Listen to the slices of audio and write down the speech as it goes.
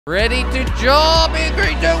Ready to jump in 3,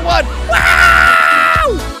 2, 1.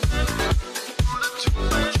 Wow!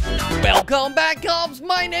 Welcome back, Cops.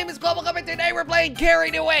 My name is Kwebbelkop, and today we're playing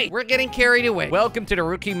Carried Away. We're getting carried away. Welcome to the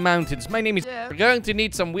Rookie Mountains. My name is... We're going to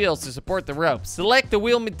need some wheels to support the rope. Select the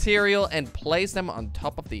wheel material and place them on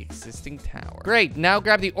top of the existing tower. Great. Now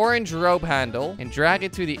grab the orange rope handle and drag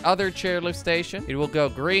it to the other chairlift station. It will go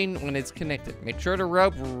green when it's connected. Make sure the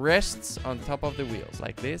rope rests on top of the wheels.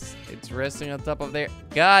 Like this. It's resting on top of there.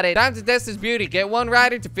 Got it. Time to test this beauty. Get one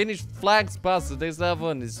rider to finish Flag's puzzle. This level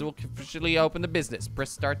and this will officially open the business. Press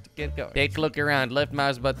start to get going. Take a look around. Left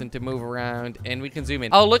mouse button to move around. And we can zoom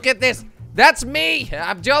in. Oh, look at this. That's me.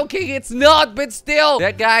 I'm joking. It's not, but still.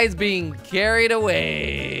 That guy's being carried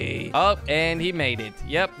away. Oh, and he made it.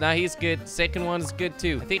 Yep, now he's good. Second one is good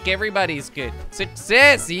too. I think everybody's good.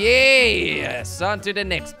 Success. Yes. On to the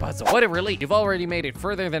next puzzle. What a relief. You've already made it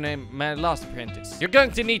further than my last apprentice. You're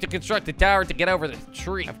going to need to construct a tower to get over the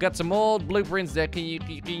tree. I've got some old blueprints that you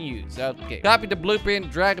can use. Okay. Copy the blueprint.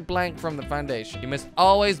 Drag a plank from the foundation. You must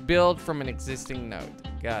always build from an existing node.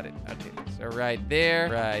 Got it. Okay. So right there,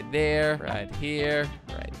 right there, right here,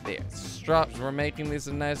 right there. Strong. We're making this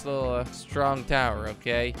a nice little strong tower,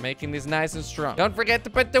 okay? Making this nice and strong. Don't forget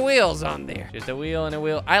to put the wheels on there. Just a wheel and a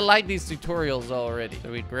wheel. I like these tutorials already.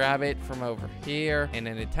 So we grab it from over here and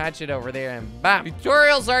then attach it over there and bam.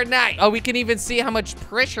 Tutorials are nice. Oh, we can even see how much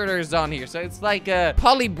pressure there's on here. So it's like a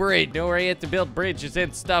poly bridge. You know where you had to build bridges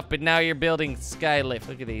and stuff, but now you're building skylift.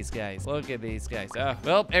 Look at these guys. Look at these guys. Oh,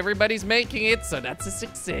 well, everybody's making it, so that's a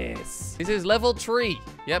success. This is level 3.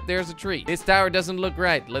 Yep, there's a tree. This tower doesn't look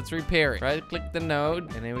right. Let's repair it. Right click the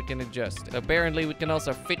node and then we can adjust it. So apparently we can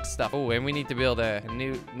also fix stuff. Oh, and we need to build a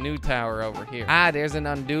new tower over here. Ah, there's an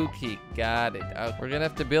undo key. Got it. Oh, we're gonna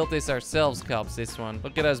have to build this ourselves, Cops, this one.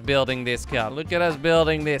 Look at us building this, Cop. Look at us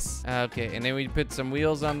building this. Okay, and then we put some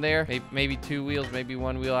wheels on there. Maybe 2 wheels, maybe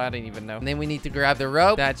 1 wheel. I don't even know. And then we need to grab the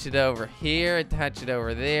rope, attach it over here, attach it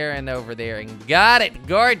over there and over there. And got it.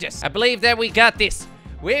 Gorgeous. I believe that we got this.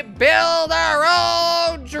 We build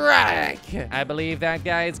our own track. I believe that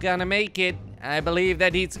guy's gonna make it. I believe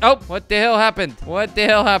that he's... Oh, what the hell happened? What the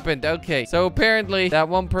hell happened? Okay, so apparently that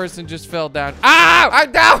one person just fell down. Ah! Our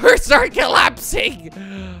tower started collapsing.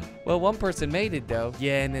 Well, one person made it though.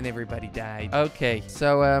 Yeah, and then everybody died. Okay,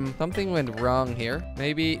 so something went wrong here.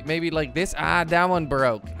 Maybe like this. Ah, that one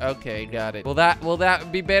broke. Okay, got it. Will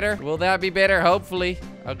that be better? Will that be better? Hopefully.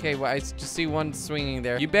 Okay, well, I just see one swinging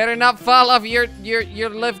there. You better not fall off your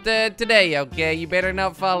lift today, okay? You better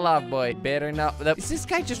not fall off, boy. Better not. Is this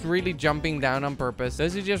guy just really jumping down on purpose?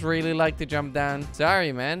 Does he just really like to jump down?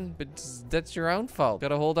 Sorry, man, but that's your own fault.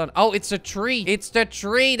 Gotta hold on. Oh, it's a tree. It's the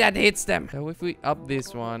tree that hits them. So if we up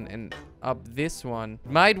this one and up this one,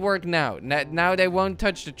 might work now. Now they won't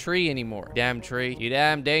touch the tree anymore. Damn tree. You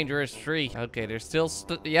damn dangerous tree. Okay, they're still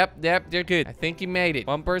yep, they're good. I think he made it.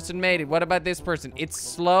 One person made it. What about this person?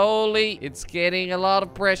 It's getting a lot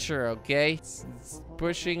of pressure, okay? It's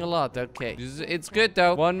pushing a lot. Okay, it's good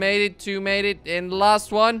though. 1 made it, 2 made it, and the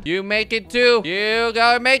last one, you make it too. You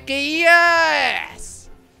go make it.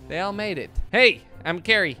 Yes, they all made it. Hey, I'm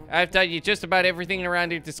Carrie. I've taught you just about everything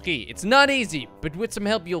around here to ski. It's not easy, but with some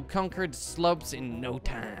help, you'll conquer the slopes in no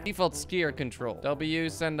time. Default skier control. W,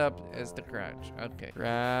 send up as the crouch. Okay.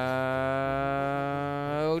 Crouch.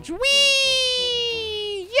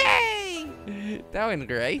 Whee! Yay! That went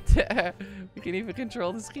great. We can even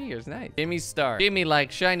control the skiers. Nice. Gimme star. Gimme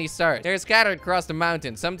like shiny stars. They're scattered across the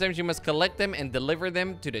mountain. Sometimes you must collect them and deliver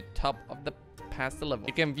them to the top of the past the level.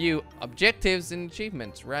 You can view objectives and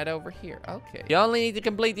achievements right over here. Okay. You only need to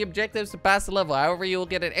complete the objectives to pass the level. However, you will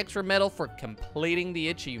get an extra medal for completing the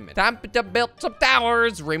achievement. Time to build some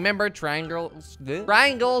towers. Remember,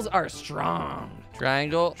 triangles are strong.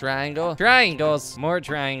 Triangle, triangle, triangles, more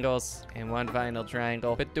triangles, and one final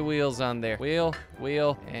triangle. Put the wheels on there. Wheel,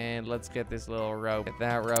 and let's get this little rope. Get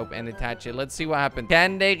that rope and attach it. Let's see what happens.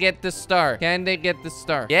 Can they get the star? Can they get the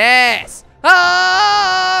star? Yes!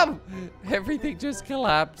 Oh! Everything just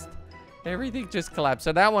collapsed. Everything just collapsed.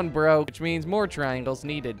 So that one broke, which means more triangles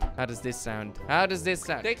needed. How does this sound? How does this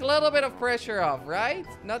sound? Take a little bit of pressure off, right?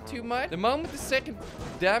 Not too much. The moment the second...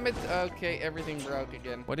 Damn it. Okay, everything broke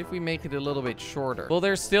again. What if we make it a little bit shorter? Will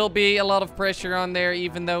there still be a lot of pressure on there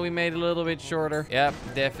even though we made it a little bit shorter? Yep,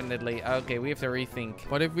 definitely. Okay, we have to rethink.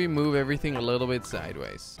 What if we move everything a little bit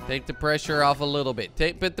sideways? Take the pressure off a little bit.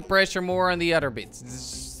 Put the pressure more on the other bits. There's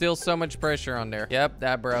still so much pressure on there. Yep,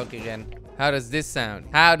 that broke again. How does this sound?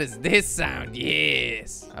 How does this sound?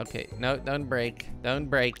 Yes. Okay, no, don't break. Don't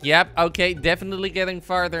break. Yep, okay, definitely getting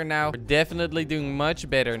farther now. We're definitely doing much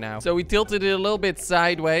better now. So we tilted it a little bit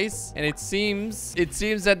sideways, and it seems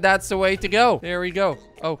that that's the way to go. There we go.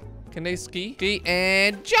 Oh, Can they ski? Ski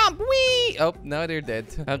and jump. Whee! Oh, no, they're dead.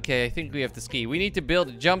 Okay, I think we have to ski. We need to build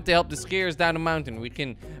a jump to help the skiers down the mountain. We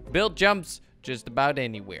can build jumps just about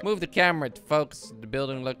anywhere. Move the camera to focus the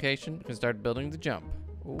building location. We can start building the jump.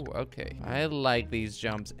 Ooh, okay. I like these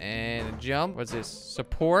jumps. And a jump. What's this?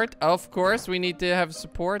 Support. Of course, we need to have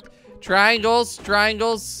support. Triangles.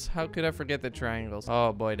 Triangles. How could I forget the triangles?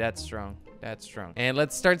 Oh, boy, that's strong. That's strong. And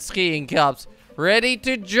let's start skiing, Cops. Ready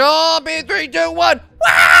to jump in 3, 2, 1.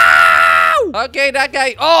 Wow! Okay, that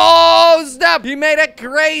guy. Oh, snap. He made a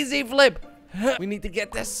crazy flip. We need to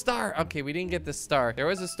get this star. Okay, we didn't get the star. There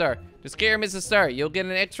was a star. Just scare him as a star. You'll get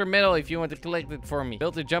an extra medal if you want to collect it for me.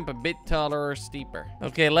 Build to jump a bit taller or steeper.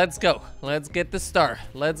 Okay, let's go. Let's get the star.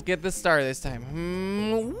 Let's get the star this time.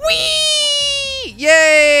 Whee!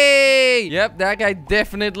 Yay! Yep, that guy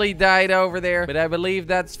definitely died over there, but I believe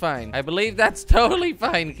that's fine. I believe that's totally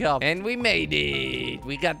fine, Kelp. And we made it.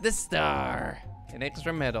 We got the star. An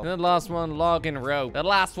extra medal. The last one, log and rope. The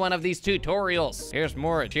last one of these tutorials. Here's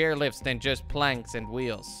more chairlifts than just planks and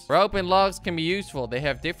wheels. Rope and logs can be useful. They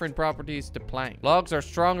have different properties to plank. Logs are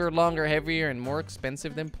stronger, longer, heavier, and more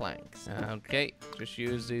expensive than planks. Okay, just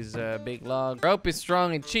use these big logs. Rope is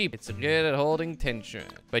strong and cheap. It's good at holding tension,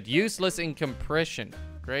 but useless in compression.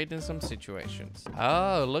 Great in some situations.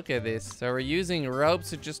 Oh, look at this. So we're using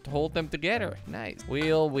ropes to just hold them together. Nice.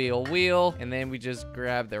 Wheel, wheel, wheel. And then we just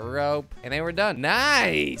grab the rope. And then we're done.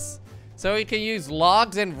 Nice. So we can use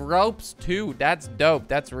logs and ropes too. That's dope.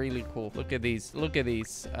 That's really cool. Look at these. Look at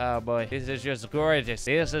these. Oh, boy. This is just gorgeous.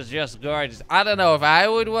 This is just gorgeous. I don't know if I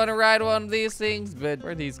would want to ride one of these things, but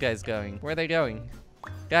where are these guys going? Where are they going?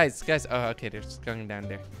 Guys. Oh, okay. They're just going down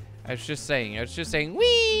there. I was just saying,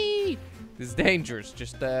 whee! It's dangerous.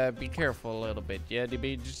 Just be careful a little bit. Yeah, to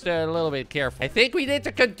be just a little bit careful. I think we did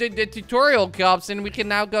the tutorial, Cops, and we can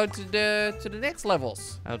now go to the next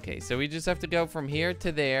levels. Okay, so we just have to go from here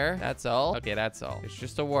to there. That's all. Okay, that's all. It's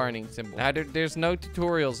just a warning symbol. Now there's no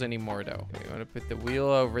tutorials anymore, though. Okay, you want to put the wheel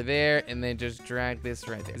over there and then just drag this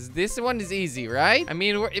right there. This one is easy, right? I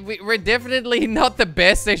mean, we're definitely not the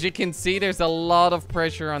best, as you can see. There's a lot of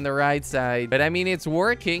pressure on the right side, but I mean, it's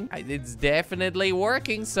working. It's definitely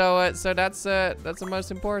working. So that's the most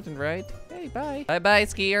important, right? Hey, bye. Bye-bye,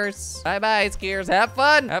 skiers. Bye-bye, skiers. Have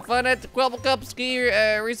fun. Have fun at the Kwebbelkop ski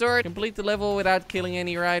resort. Complete the level without killing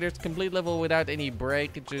any riders. Complete level without any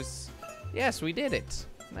breakages. Yes, we did it.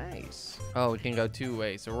 Nice. Oh, we can go 2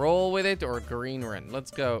 ways. So roll with it or green run.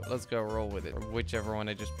 Let's go roll with it. Or whichever one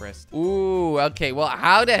I just pressed. Ooh, okay. Well,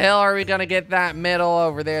 how the hell are we gonna get that medal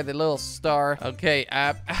over there? The little star. Okay,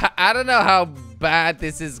 I don't know how bad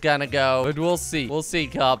this is gonna go, but we'll see. We'll see,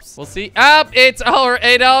 Cops. We'll see. It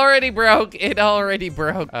already broke. It already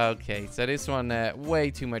broke. Okay, so this one, way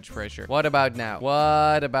too much pressure. What about now?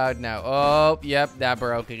 What about now? Oh, yep, that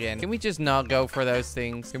broke again. Can we just not go for those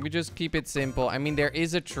things? Can we just keep it simple? I mean, there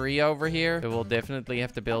is a tree over here, so we'll definitely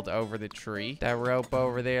have to build over the tree. That rope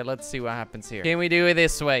over there. Let's see what happens here. Can we do it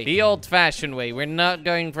this way? The old-fashioned way. We're not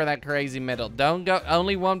going for that crazy medal. Don't go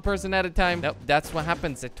only one person at a time. Nope, that's what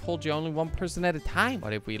happens. I told you, only one person at a time.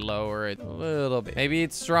 What if we lower it a little bit? Maybe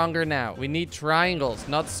it's stronger now. We need triangles,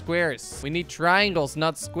 not squares. We need triangles,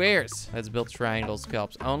 not squares. Let's build triangles,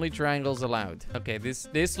 Cops. Only triangles allowed. Okay,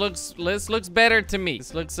 this looks better to me.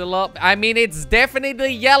 This looks a lot. I mean, it's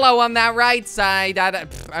definitely yellow on that right side. I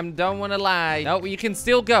don't want to lie. No, you can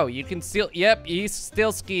still go. You can still. Yep, he's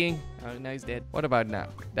still skiing. Oh, now he's dead. What about now?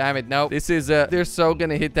 Damn it, no. This is, they're so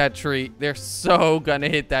gonna hit that tree. They're so gonna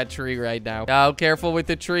hit that tree right now. Oh, careful with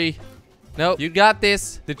the tree. Nope, you got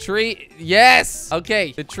this. The tree, yes.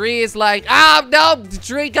 Okay, the tree is like, no, the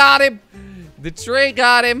tree got him. The tree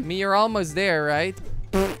got him. Me, you're almost there, right?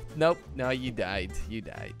 Nope, no, you died. You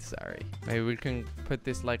died, sorry. Maybe we can put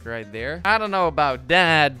this like right there. I don't know about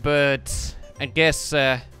that, but I guess,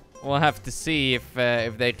 we'll have to see if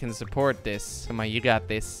they can support this. Come on, you got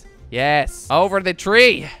this. Yes, over the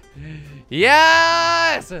tree.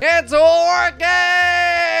 Yes, it's working.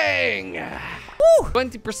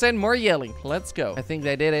 20% more yelling. Let's go. I think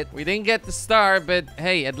they did it. We didn't get the star, but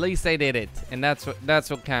hey, at least they did it. And that's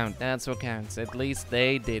what counts. That's what counts. At least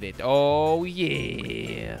they did it. Oh,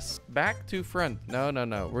 yes. Back to front.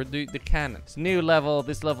 No. We're the cannon. It's a new level.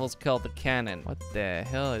 This level's called the cannon. What the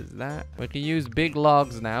hell is that? We can use big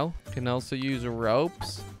logs now. Can also use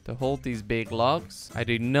ropes to hold these big logs. I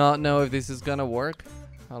do not know if this is gonna work.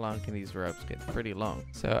 How long can these ropes get? Pretty long.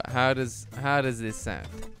 So how does this sound?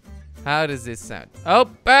 How does this sound? Oh,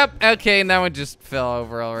 okay, that one just fell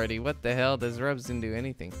over already. What the hell? Those ropes didn't do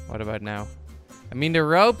anything. What about now? I mean, the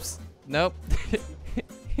ropes? Nope.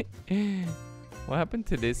 What happened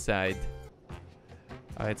to this side?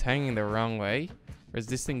 Oh, it's hanging the wrong way. Or is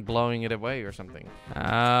this thing blowing it away or something?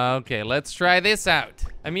 Okay, let's try this out.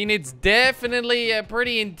 I mean, it's definitely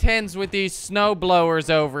pretty intense with these snow blowers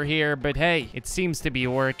over here, but hey, it seems to be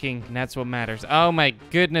working, and that's what matters. Oh my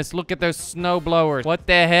goodness, look at those snow blowers. What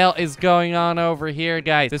the hell is going on over here,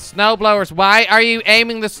 guys? The snow blowers, why are you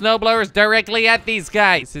aiming the snow blowers directly at these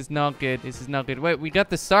guys? This is not good. This is not good. Wait, we got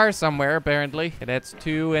the star somewhere, apparently. Okay, that's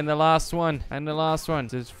 2 and the last one. And the last one.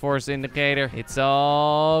 This is force indicator. It's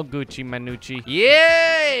all Gucci Manucci.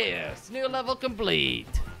 Yes! New level complete.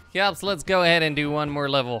 Yups, let's go ahead and do one more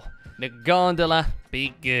level. The gondola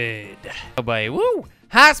be good. Oh boy, woo!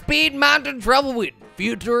 High-speed mountain travel with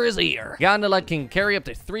future is here. Gondola can carry up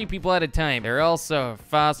to 3 people at a time. They're also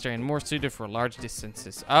faster and more suited for large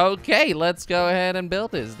distances. Okay, let's go ahead and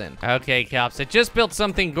build this then. Okay, cops, I just built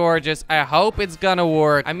something gorgeous. I hope it's gonna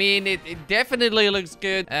work. I mean, it definitely looks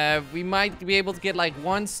good. We might be able to get like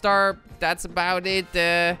 1 star. That's about it.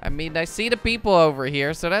 I mean, I see the people over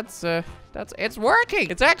here, so it's working.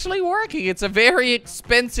 It's actually working. It's a very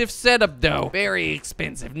expensive setup, though. Very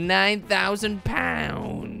expensive. 9,000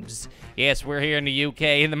 pounds. Yes, we're here in the UK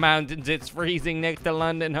in the mountains. It's freezing next to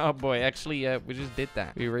London. Oh boy, actually, we just did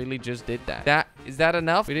that. We really just did that. Is that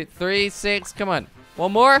enough? We did 3, 6. Come on.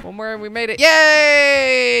 One more and we made it.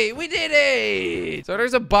 Yay! We did it! So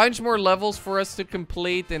there's a bunch more levels for us to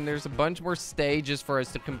complete, and there's a bunch more stages for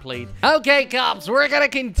us to complete. Okay, cops, we're gonna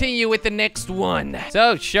continue with the next one.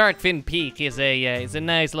 So Sharkfin Peak is a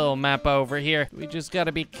nice little map over here. We just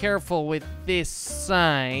gotta be careful with this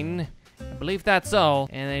sign. I believe that's all.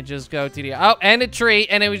 And then just go to the... Oh, and a tree.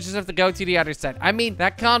 And then we just have to go to the other side. I mean,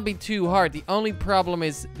 that can't be too hard. The only problem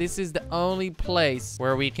is this is the only place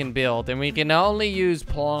where we can build. And we can only use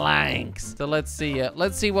planks. So let's see.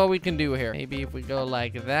 Let's see what we can do here. Maybe if we go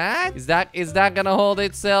like that. Is that gonna hold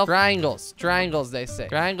itself? Triangles. Triangles, they say.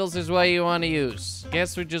 Triangles is what you want to use.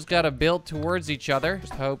 Guess we just gotta build towards each other.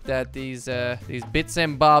 Just hope that these bits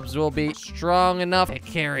and bobs will be strong enough to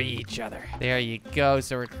carry each other. There you go.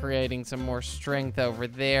 So we're creating some more strength over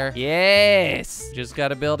there. Yes! Just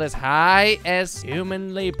gotta build as high as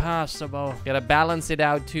humanly possible. Gotta balance it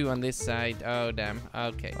out too on this side. Oh, damn.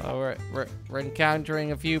 Okay. Oh, we're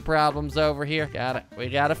encountering a few problems over here. We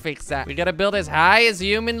gotta fix that. We gotta build as high as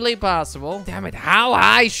humanly possible. Damn it. How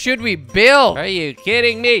high should we build? Are you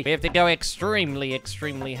kidding me? We have to go extremely,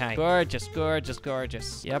 extremely high. Gorgeous, gorgeous,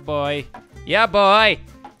 gorgeous. Yeah, boy. Yeah, boy.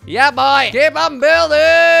 Yeah, boy. Keep on building.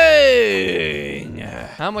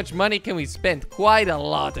 How much money can we spend? Quite a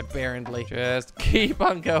lot, apparently. Just keep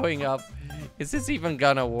on going up. Is this even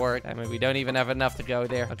gonna work? I mean, we don't even have enough to go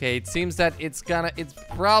there. Okay, it seems that it's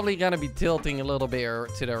probably gonna be tilting a little bit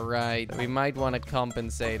to the right. We might want to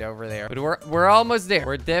compensate over there. But we're almost there.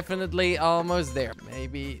 We're definitely almost there.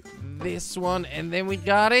 Maybe this one, and then we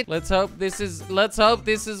got it. Let's hope this is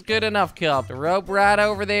good enough, Kelp. The rope right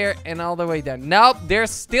over there and all the way down. Nope,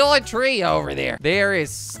 there's still a tree over there. There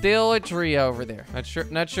is still a tree over there.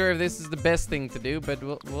 Not sure if this is the best thing to do, but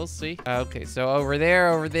we'll see. Okay, so over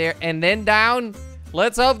there, and then down.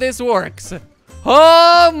 Let's hope this works.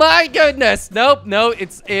 Oh my goodness. Nope, no,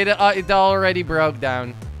 it already broke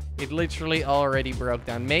down. It literally already broke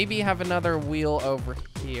down. Maybe have another wheel over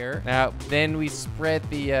here. Now, then we spread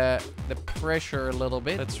the pressure a little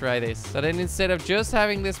bit. Let's try this. So then instead of just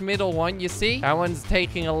having this middle one, you see? That one's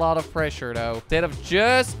taking a lot of pressure, though. Instead of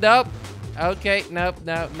just... Nope. Okay, nope,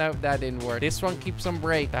 that didn't work. This one keeps on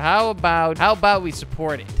breaking. How about we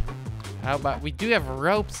support it? How about we do have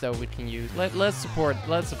ropes though we can use. Let's support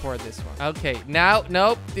this one. Okay, now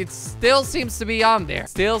nope, it still seems to be on there.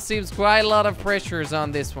 Still seems quite a lot of pressures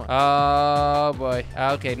on this one. Oh boy.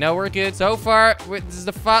 Okay, no, we're good so far. This is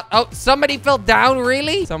the oh, somebody fell down.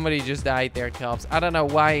 Really? Somebody just died there, Cops. I don't know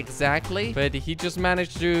why exactly, but he just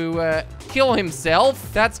managed to kill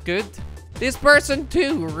himself. That's good. This person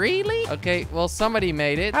too, really? Okay, well, somebody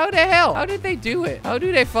made it. How the hell? How did they do it? How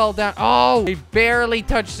do they fall down? Oh, they barely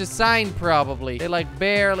touched the sign, probably. They like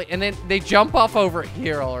barely, and then they jump off over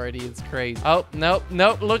here already. It's crazy. Oh, nope,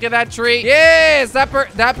 look at that tree. Yes,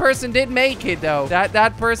 that person did make it, though.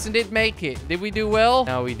 That person did make it. Did we do well?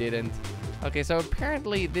 No, we didn't. Okay, so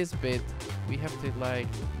apparently this bit, we have to, like,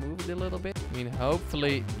 move it a little bit. I mean,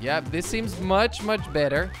 hopefully, yeah, this seems much, much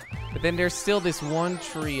better. But then there's still this one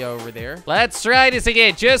tree over there. Let's try this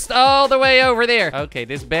again. Just all the way over there. Okay,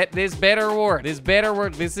 this better work. This better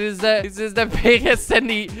work. This is the biggest and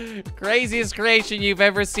the craziest creation you've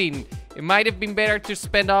ever seen. It might have been better to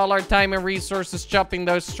spend all our time and resources chopping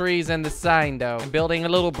those trees and the sign, though, and building a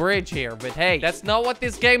little bridge here. But hey, that's not what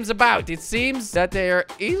this game's about. It seems that they are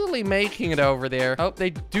easily making it over there. Oh,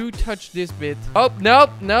 they do touch this bit. Oh,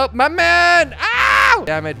 nope, my man! Ah! No!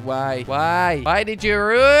 Damn it, why? Why? Why did you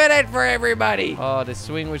ruin it for everybody? Oh, the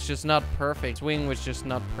swing was just not perfect. Swing was just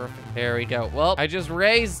not perfect. There we go. Well, I just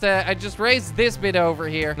raised this bit over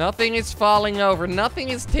here. Nothing is falling over. Nothing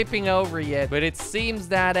is tipping over yet. But it seems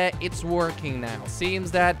that it's working now. It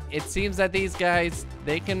seems that these guys,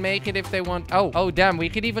 they can make it if they want. Oh, damn. We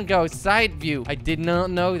could even go side view. I did not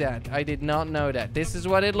know that. I did not know that. This is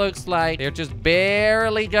what it looks like. They're just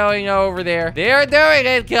barely going over there. They're doing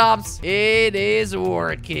it, cops. It is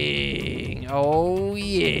working. Oh,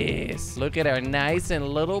 yes. Look at our nice and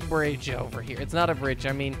little bridge over here. It's not a bridge.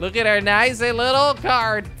 I mean, look at our nice and little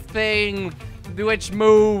card thing, which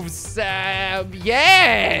moves.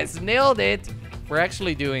 Yes, nailed it. We're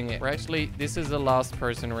actually doing it. This is the last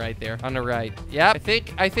person right there on the right. Yeah,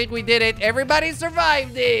 I think we did it. Everybody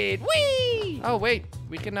survived it. Whee! Oh, wait.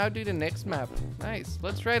 We can now do the next map. Nice.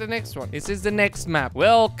 Let's try the next one. This is the next map.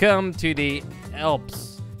 Welcome to the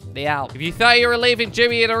Alps. The Alps. If you thought you were leaving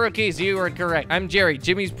Jimmy and the rookies, you were correct. I'm Jerry,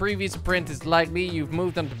 Jimmy's previous apprentice. Like me, you've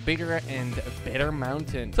moved on to bigger and better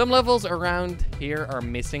mountain. Some levels around here are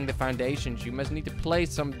missing the foundations. You must need to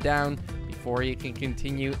place some down before you can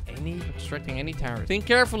continue constructing any towers. Think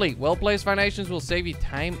carefully. Well-placed foundations will save you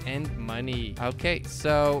time and money. Okay,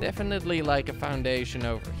 so definitely like a foundation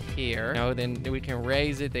over here. No, then we can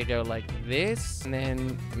raise it. They go like this, and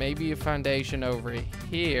then maybe a foundation over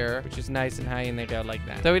here, which is nice and high, and they go like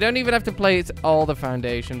that. So we don't even have to place all the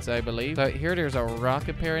foundations, I believe. So here there's a rock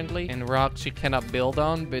apparently, and rocks you cannot build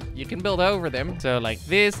on, but you can build over them. So like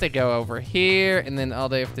this, they go over here, and then all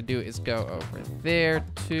they have to do is go over there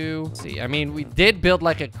too. Let's see, I mean, we did build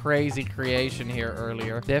like a crazy creation here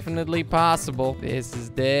earlier. Definitely possible. This is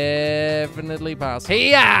definitely possible.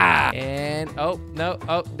 Hiya! And oh no,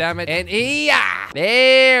 oh damn it. And hiya!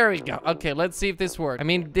 There we go. Okay, let's see if this works. I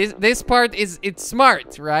mean, this part it's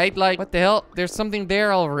smart, right? Like, what the hell? There's something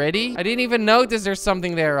there already? I didn't even notice there's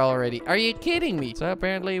something there already. Are you kidding me? So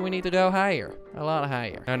apparently we need to go higher. A lot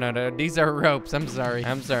higher. No. These are ropes. I'm sorry.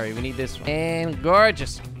 We need this one. And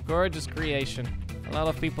gorgeous creation. A lot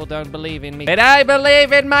of people don't believe in me, but I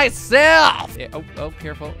believe in myself. Yeah, oh,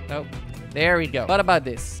 careful. Oh, there we go. What about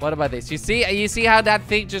this? You see how that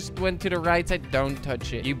thing just went to the right side? Don't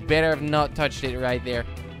touch it. You better have not touched it right there.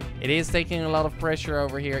 It is taking a lot of pressure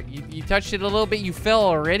over here. You touched it a little bit. You fell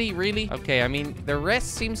already? Really? Okay, I mean, the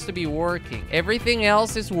rest seems to be working. Everything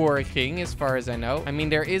else is working as far as I know. I mean,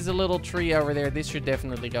 there is a little tree over there. This should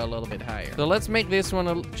definitely go a little bit higher. So let's make this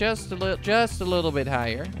one just a little bit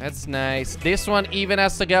higher. That's nice. This one even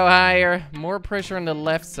has to go higher. More pressure on the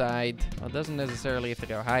left side. Well, it doesn't necessarily have to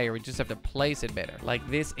go higher. We just have to place it better. Like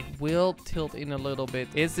this, it will tilt in a little bit.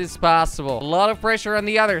 Is this possible? A lot of pressure on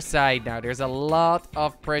the other side now. There's a lot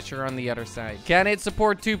of pressure on the other side. Can it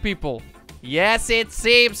support 2 people? Yes, it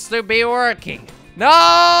seems to be working.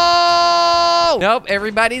 No! Nope,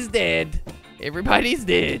 everybody's dead. Everybody's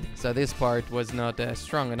dead. So this part was not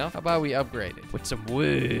strong enough. How about we upgrade it with some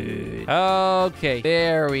wood? Okay,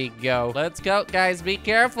 there we go. Let's go, guys. Be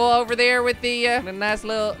careful over there with the nice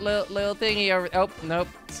little thingy over. Oh, nope.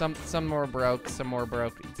 Some more broke.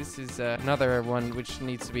 This is another one which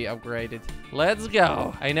needs to be upgraded. Let's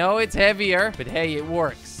go. I know it's heavier, but hey, it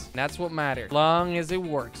works. That's what matters. As long as it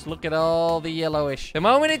works. Look at all the yellowish. The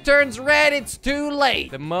moment it turns red, it's too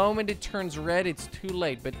late. But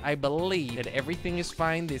I believe that everything is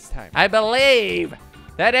fine this time.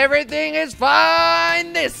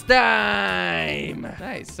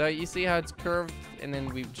 Nice. So you see how it's curved, and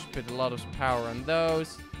then we just put a lot of power on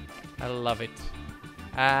those. I love it.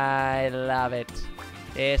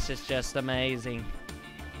 This is just amazing.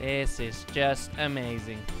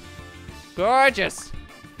 Gorgeous.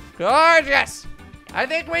 I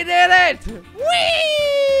think we did it.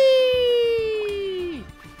 Whee!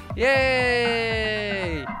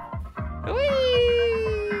 Yay!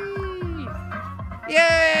 Whee!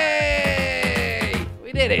 Yay!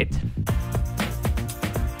 We did it.